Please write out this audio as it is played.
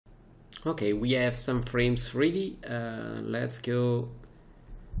Okay, we have some frames ready. Let's go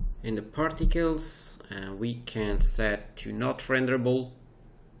in the particles and we can set to not renderable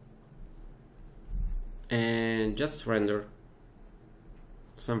and just render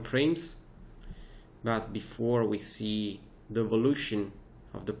some frames. But before we see the evolution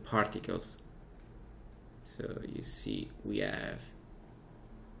of the particles, so you see we have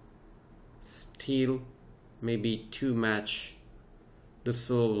still maybe too much the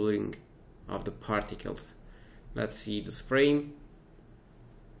solving of the particles. Let's see this frame.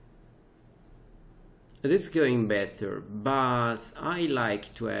 It is going better, but I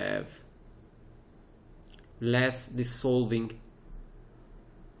like to have less dissolving.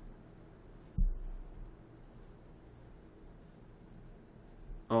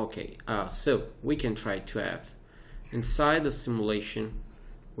 Okay, so we can try to have inside the simulation,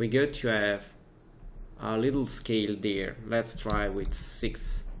 we go to have a little scale there. Let's try with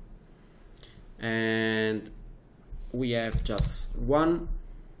 6, and we have just 1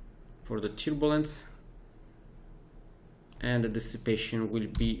 for the turbulence, and the dissipation will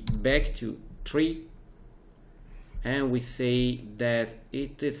be back to 3, and we say that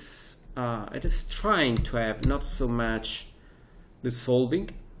it is trying to have not so much dissolving.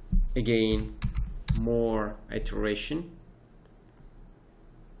 Again, more iteration,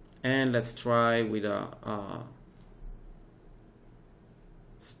 and let's try with a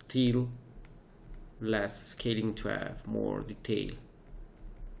still less scaling to have more detail.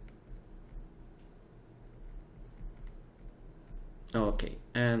 Okay,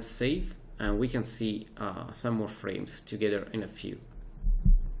 and save, and we can see some more frames together in a few.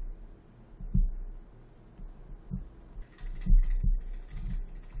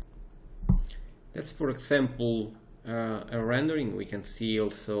 That's, for example, a rendering. We can see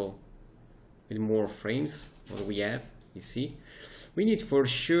also with more frames what we have. You see, we need for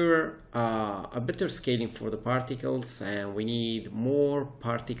sure a better scaling for the particles, and we need more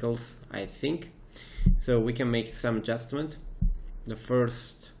particles, I think. So we can make some adjustment. The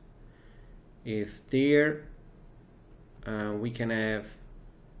first is there. We can have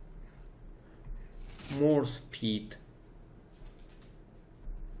more speed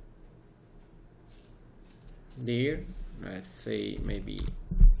there, let's say maybe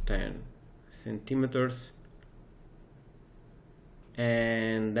 10 centimeters,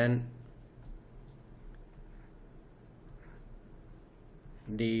 and then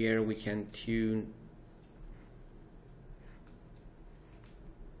there we can tune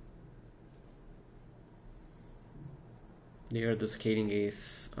there. The scaling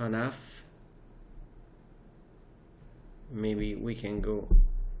is enough. Maybe we can go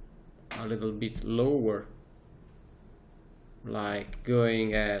a little bit lower, like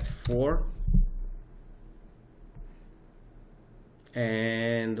going at 4,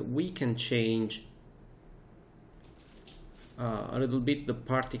 and we can change a little bit the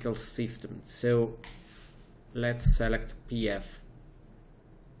particle system. So let's select PF,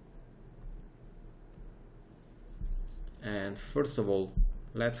 and first of all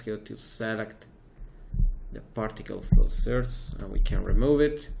let's go to select the particle flow source, and we can remove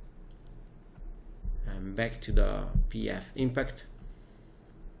it. And back to the PF impact.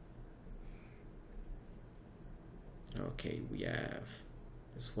 Okay, we have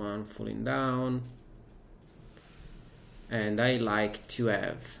this one falling down, and I like to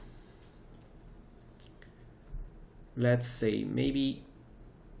have, let's say, maybe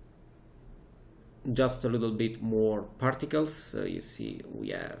just a little bit more particles. So you see we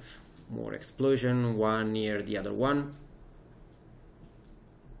have more explosion, one near the other one.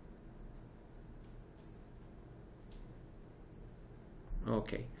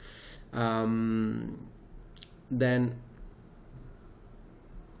 Okay, then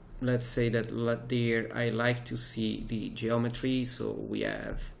let's say that there I like to see the geometry, so we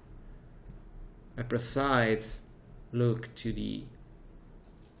have a precise look to the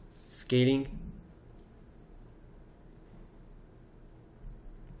scaling,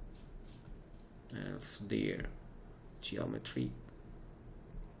 and also there geometry.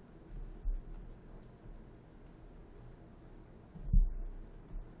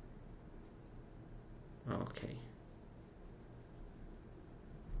 Okay,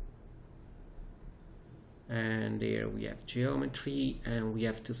 and there we have geometry, and we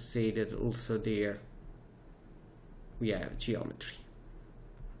have to say that also there we have geometry,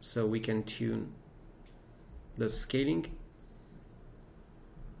 so we can tune the scaling.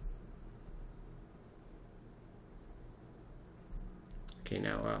 Okay,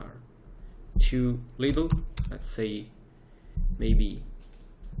 now are too little, let's say maybe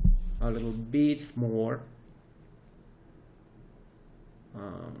a little bit more.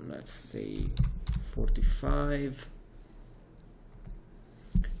 let's say 45,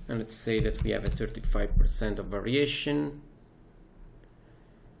 and let's say that we have a 35% of variation,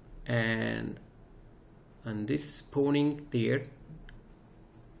 and this spawning there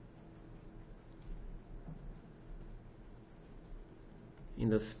in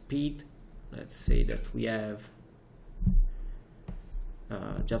the speed, let's say that we have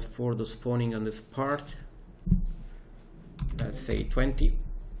just for the spawning on this part, let's say 20.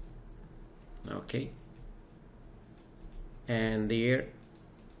 Okay, and there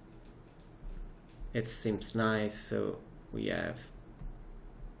it seems nice, so we have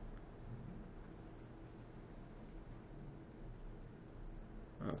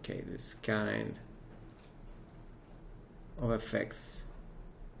okay this kind of effects.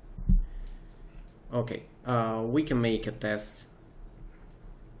 Okay, we can make a test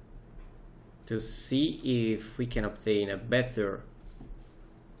to see if we can obtain a better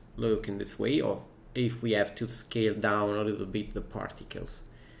look in this way, or if we have to scale down a little bit the particles.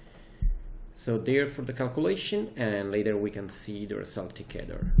 So there for the calculation, and later we can see the result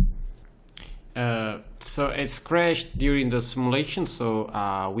together. So it's crashed during the simulation,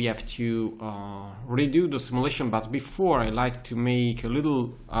 so we have to redo the simulation, but before I like to make a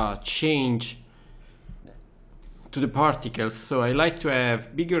little change to the particles. So I like to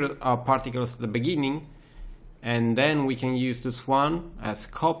have bigger particles at the beginning, and then we can use this one as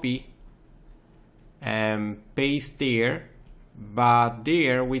copy and paste there, but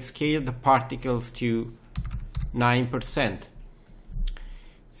there we scale the particles to 9%.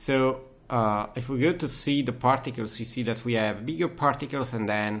 So if we go to see the particles, you see that we have bigger particles and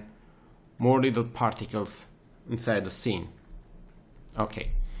then more little particles inside the scene.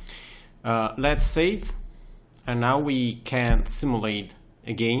 Okay, let's save, and now we can simulate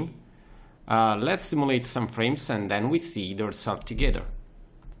again. Let's simulate some frames and then we see the result together.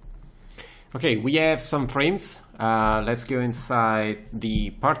 Okay, we have some frames. Let's go inside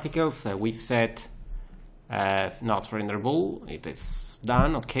the particles. We set as not renderable. It is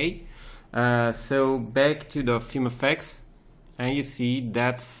done. Okay. So back to the FumeFX, and you see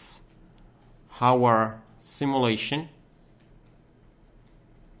that's our simulation.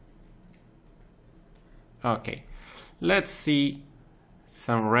 Okay, let's see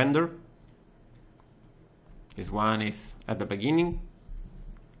some render. This one is at the beginning.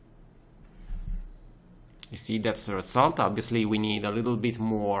 You see that's the result. Obviously we need a little bit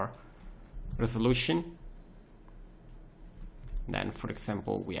more resolution. Then for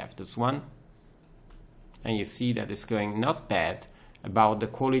example we have this one, and you see that it's going not bad. About the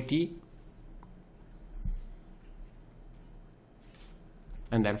quality,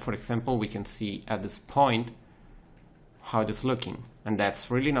 and then for example we can see at this point how it is looking, and that's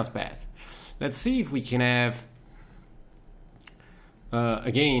really not bad. Let's see if we can have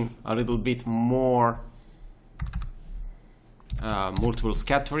again a little bit more multiple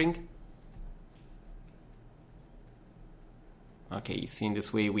scattering. Okay, you see in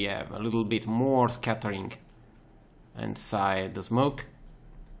this way we have a little bit more scattering inside the smoke,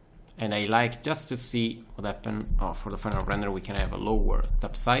 and I like just to see what happens. For the final render we can have a lower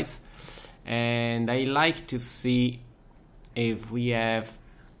step size, and I like to see if we have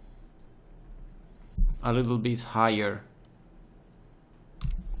a little bit higher.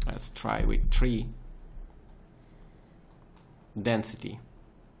 Let's try with 3 density.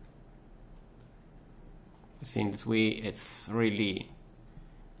 You see in this way it's really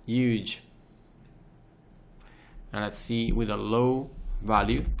huge, and let's see with a low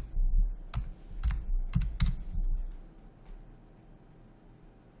value.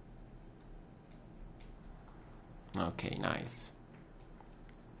 Okay, nice.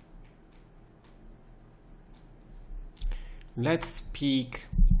 Let's pick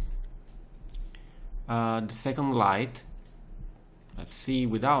the second light. Let's see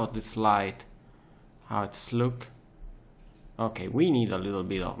without this light how it's look. Okay, we need a little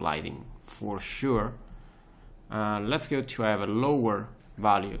bit of lighting for sure. Let's go to have a lower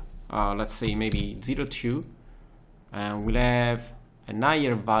value. Let's say maybe 0.2, and we'll have a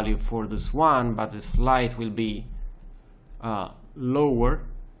higher value for this one, but this light will be lower.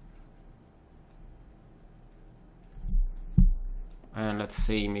 And let's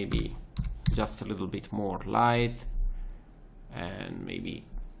say maybe just a little bit more light, and maybe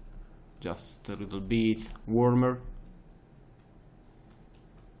just a little bit warmer.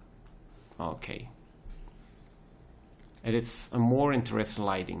 Okay, and it's a more interesting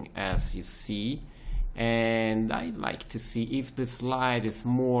lighting, as you see, and I like to see if this light is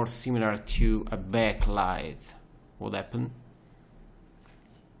more similar to a backlight. What happened?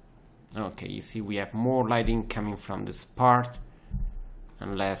 Okay, you see we have more lighting coming from this part.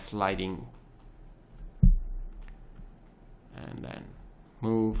 and less lighting, and then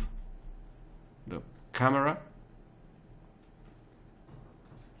move the camera.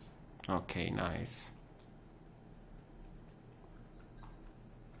 Okay, nice.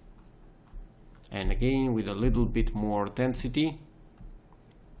 And again with a little bit more density.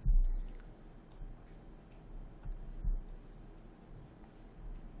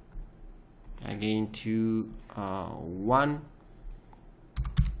 Again to 1.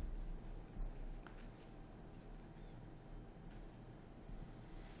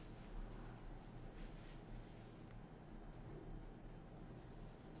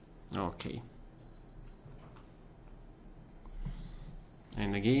 Okay.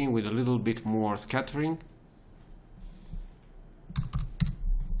 And again with a little bit more scattering.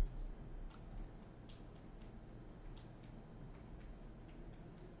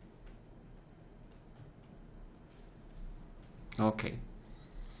 Okay.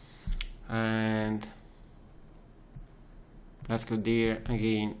 And let's go there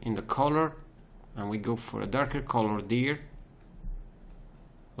again in the color, and we go for a darker color there.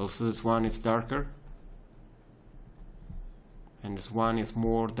 Also this one is darker, and this one is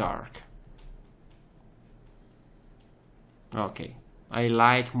more dark. Okay, I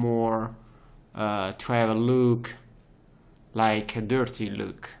like more to have a look like a dirty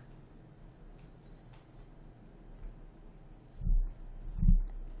look.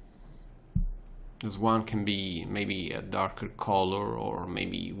 This one can be maybe a darker color, or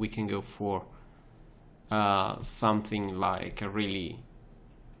maybe we can go for something like a really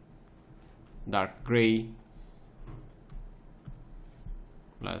dark gray.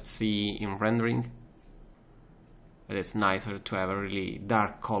 Let's see in rendering. But it's nicer to have a really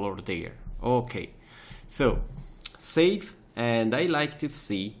dark color there. Okay, so save, and I like to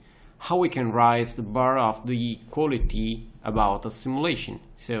see how we can raise the bar of the quality about a simulation.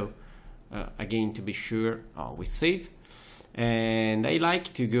 So again, to be sure, we save, and I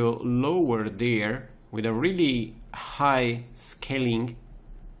like to go lower there with a really high scaling.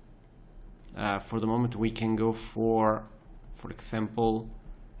 For the moment we can go for example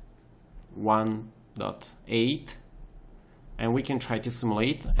 1.8, and we can try to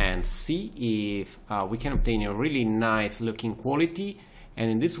simulate and see if we can obtain a really nice looking quality, and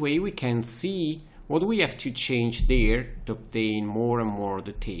in this way we can see what we have to change there to obtain more and more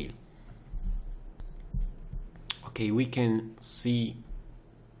detail. Okay, we can see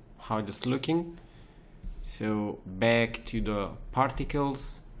how it is looking. So back to the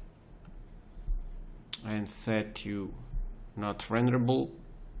particles and set to not renderable.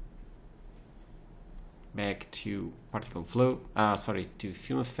 Back to particle flow, sorry, to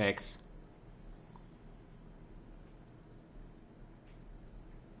FumeFX.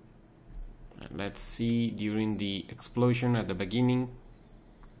 And let's see during the explosion at the beginning.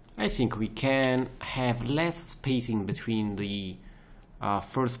 I think we can have less spacing between the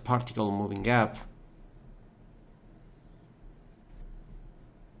first particle moving up.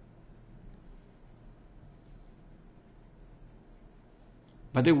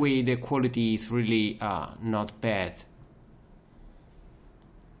 By the way, the quality is really not bad.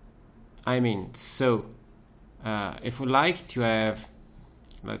 I mean, so if we like to have,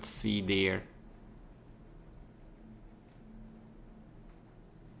 let's see there,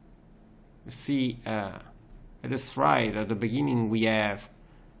 you see it is right at the beginning we have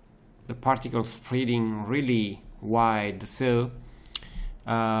the particles spreading really wide. So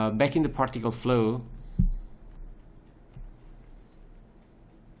back in the particle flow,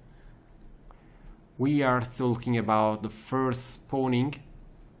 we are talking about the first spawning.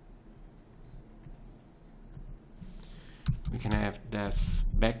 We can have this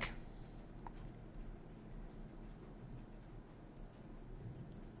back.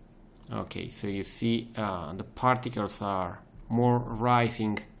 Okay, so you see the particles are more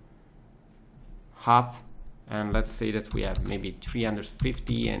rising up, and let's say that we have maybe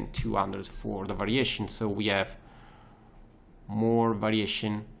 350 and 200 for the variation, so we have more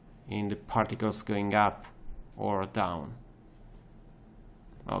variation in the particles going up or down.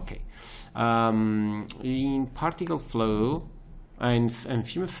 Okay, in particle flow and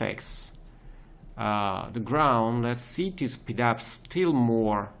FumeFX, the ground, let's see to speed up still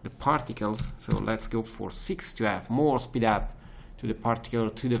more the particles. So let's go for 6 to have more speed up to the particle,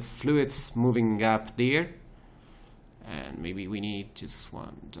 to the fluids moving up there. And maybe we need just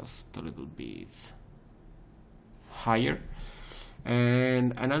a little bit higher.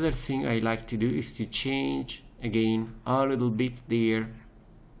 And another thing I like to do is to change again a little bit there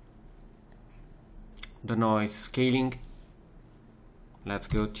the noise scaling. Let's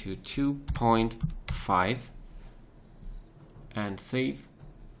go to 2.5 and save.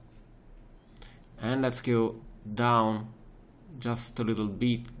 and let's go down just a little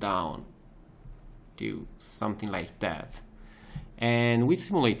bit down to something like that, and we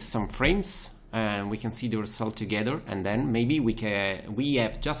simulate some frames and we can see the result together, and then maybe we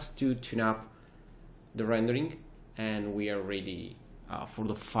have just to tune up the rendering and we are ready for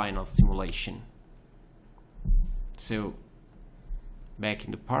the final simulation. So back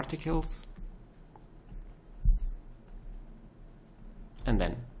in the particles, and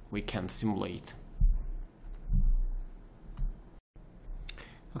then we can simulate.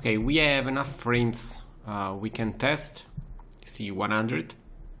 Okay, we have enough frames we can test. See 100.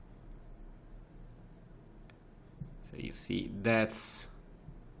 So you see that's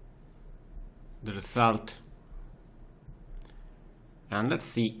the result. And let's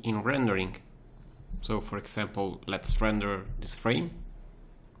see in rendering. So for example, let's render this frame.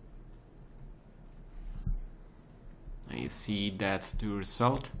 And you see that's the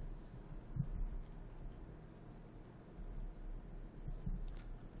result.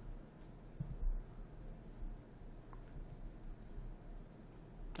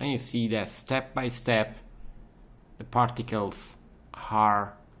 And you see that step by step the particles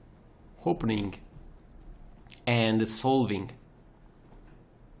are opening and dissolving.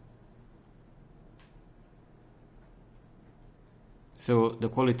 So the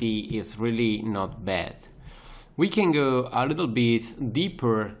quality is really not bad. We can go a little bit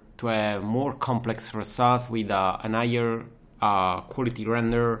deeper to have more complex results with an higher quality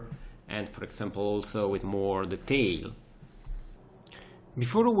render, and for example also with more detail.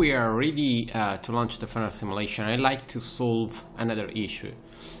 Before we are ready to launch the final simulation, I'd like to solve another issue.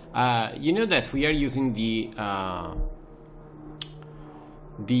 You know that we are using the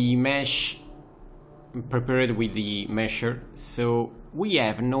mesh prepared with the mesher, so we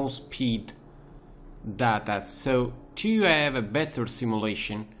have no speed data. So to have a better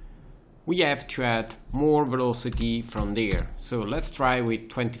simulation, we have to add more velocity from there. So let's try with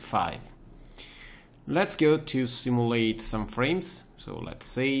 25. Let's go to simulate some frames. So let's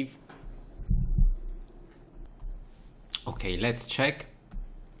save. Okay, let's check.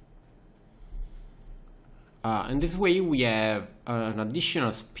 In this way we have an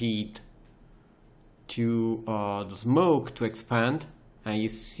additional speed to the smoke to expand, and you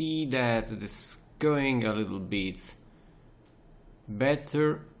see that it's going a little bit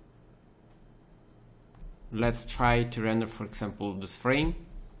better. Let's try to render, for example, this frame.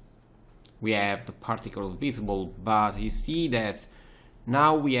 We have the particle visible, but you see that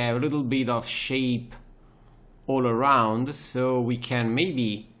now we have a little bit of shape all around, so we can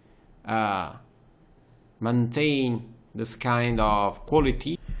maybe maintain this kind of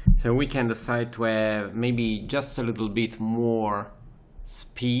quality. So we can decide to have maybe just a little bit more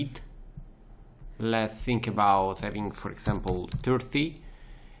speed. Let's think about having, for example, 30,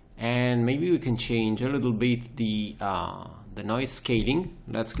 and maybe we can change a little bit the noise scaling.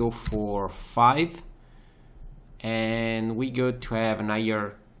 Let's go for 5, and we go to have an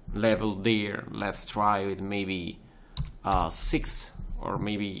higher level there. Let's try with maybe 6 or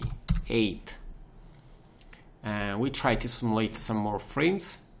maybe 8, and we try to simulate some more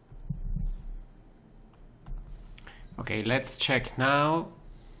frames. Okay, let's check now.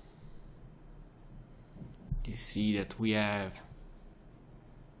 You see that we have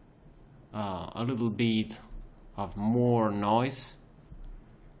a little bit of more noise.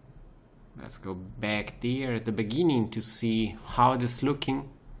 Let's go back there at the beginning to see how it is looking.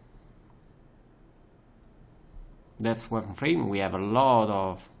 That's one frame. We have a lot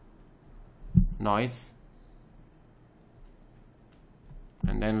of noise.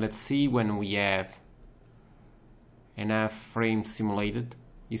 And then let's see when we have enough frames simulated.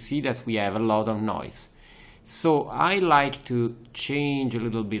 You see that we have a lot of noise. So I like to change a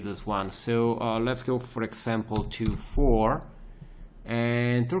little bit this one. So let's go, for example, to 4.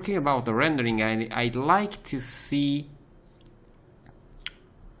 And talking about the rendering, I'd like to see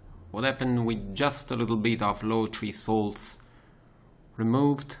what happened with just a little bit of low thresholds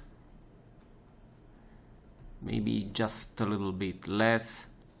removed. Maybe just a little bit less.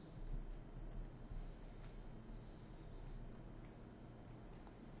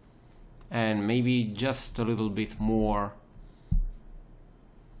 And maybe just a little bit more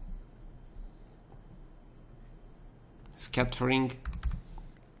scattering.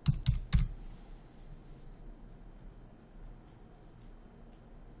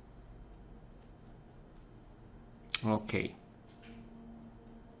 Okay,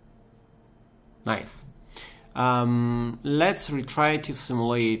 nice. Let's retry to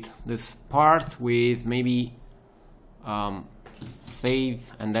simulate this part with maybe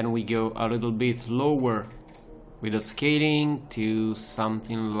save, and then we go a little bit lower with the scaling to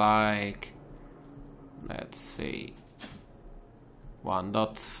something like let's say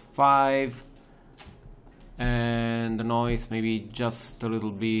 1.5, and the noise maybe just a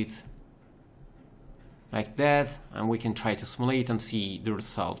little bit like that, and we can try to simulate and see the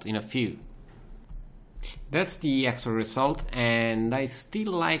result in a few. That's the actual result, and I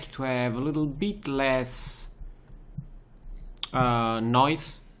still like to have a little bit less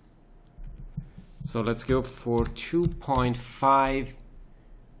noise. So let's go for 2.5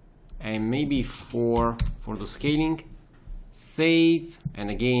 and maybe 4 for the scaling. Save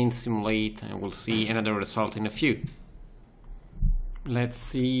and again simulate, and we'll see another result in a few. Let's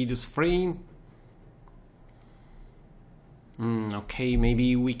see this frame. Okay,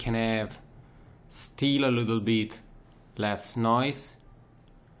 maybe we can have still a little bit less noise.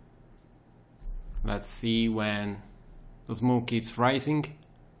 Let's see when the smoke is rising.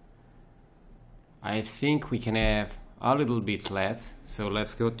 I think we can have a little bit less, so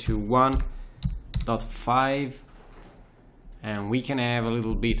let's go to 1.5 and we can have a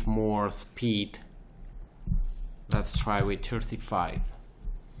little bit more speed. Let's try with 35.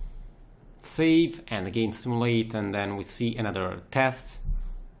 Save and again simulate, and then we see another test.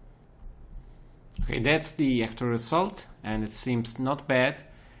 Okay, that's the actual result, and it seems not bad.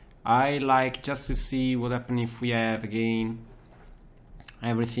 I like just to see what happens if we have again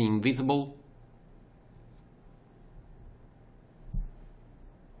everything visible.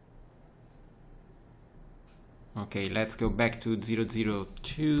 Okay, let's go back to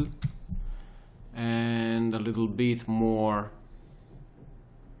 002 and a little bit more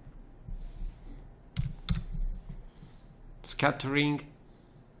scattering.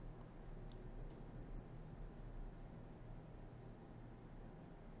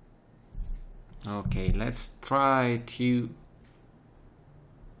 Okay, let's try to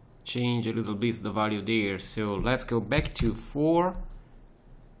change a little bit the value there. So let's go back to 4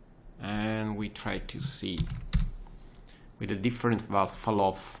 and we try to see with a different fall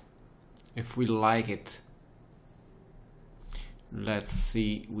off if we like it. Let's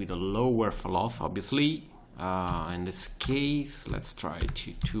see with a lower fall off, obviously. In this case, let's try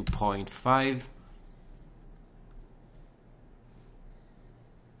to 2.5.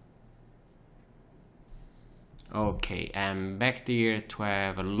 Okay, and back there to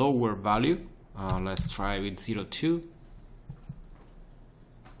have a lower value. Let's try with 0.2.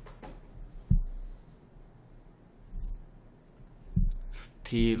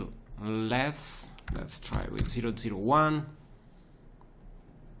 Still less. Let's try with 0.01.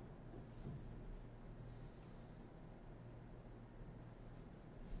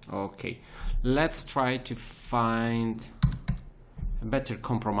 Okay, let's try to find a better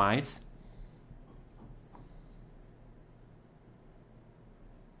compromise.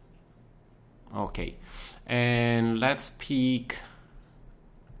 Okay, and let's pick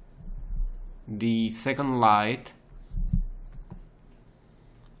the second light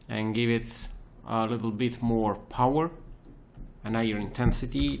and give it a little bit more power, a higher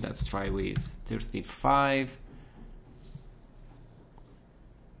intensity. Let's try with 35.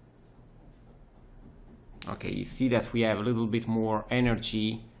 Okay, you see that we have a little bit more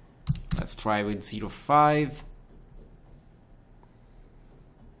energy. Let's try with 0.5.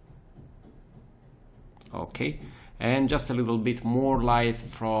 Okay, and just a little bit more light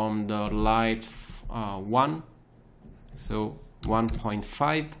from the light 1, so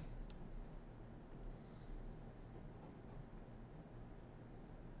 1.5.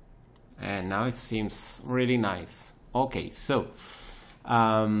 And now it seems really nice. Okay, so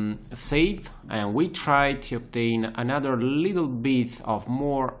save, and we try to obtain another little bit of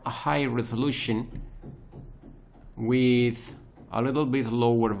more high resolution with a little bit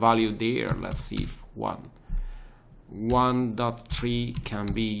lower value there. Let's see if 1.3 can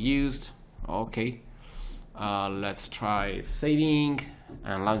be used. Okay, let's try saving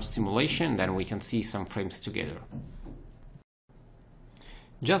and launch simulation, then we can see some frames together.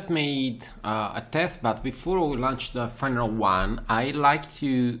 Just made a test, but before we launch the final one, I like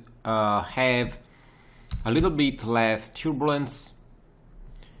to have a little bit less turbulence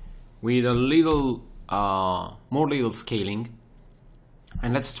with a little more little scaling,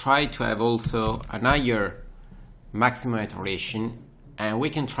 and let's try to have also a higher maximum iteration, and we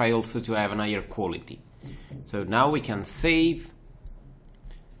can try also to have a higher quality. So now we can save,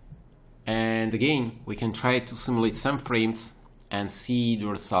 and again we can try to simulate some frames and see the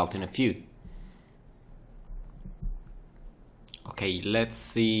result in a few. Okay, let's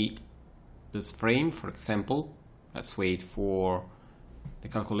see this frame, for example. Let's wait for the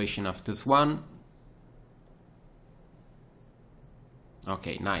calculation of this one.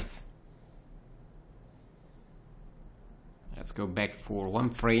 Okay, nice. Let's go back for one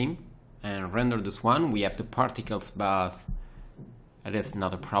frame and render this one. We have the particles, but that's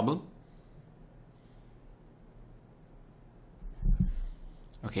not a problem.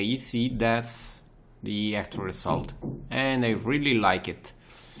 Okay, you see that's the actual result, and I really like it.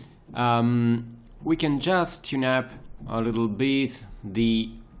 We can just tune up a little bit the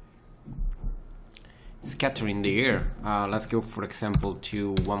scattering the air. Let's go, for example,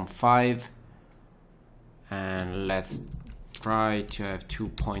 to 1.5, and let's try to have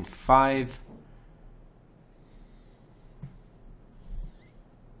 2.5.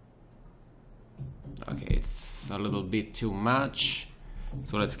 Okay, it's a little bit too much,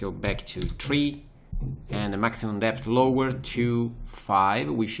 so let's go back to 3, and the maximum depth lower to 5.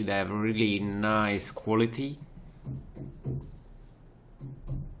 We should have really nice quality.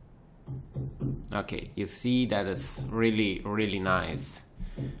 Okay, you see that it's really nice.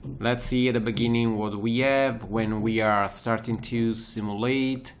 Let's see at the beginning what we have when we are starting to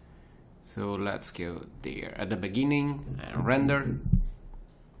simulate. So let's go there at the beginning and render.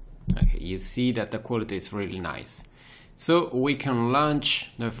 Okay, you see that the quality is really nice. So we can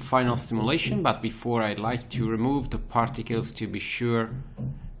launch the final simulation, but before I'd like to remove the particles to be sure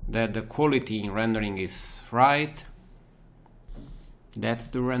that the quality in rendering is right. That's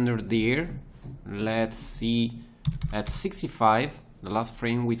the render there. Let's see at 65, the last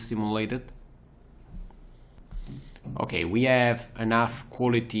frame we simulated. Okay, we have enough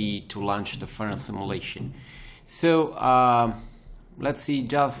quality to launch the final simulation. So let's see,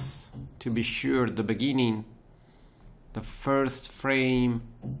 just to be sure, the beginning, the first frame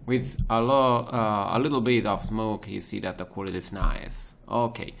with a little bit of smoke. You see that the quality is nice.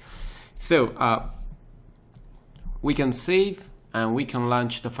 Okay, so we can save and we can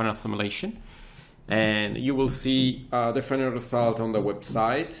launch the final simulation, and you will see the final result on the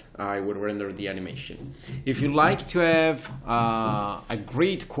website. I will render the animation. If you like to have a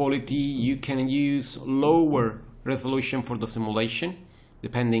great quality, you can use lower resolution for the simulation,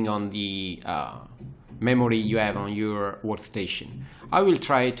 depending on the memory you have on your workstation. I will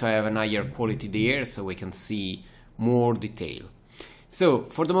try to have a higher quality there so we can see more detail. So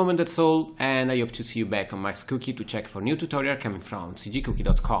for the moment that's all, and I hope to see you back on Max Cookie to check for new tutorial coming from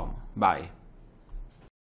cgcookie.com. Bye.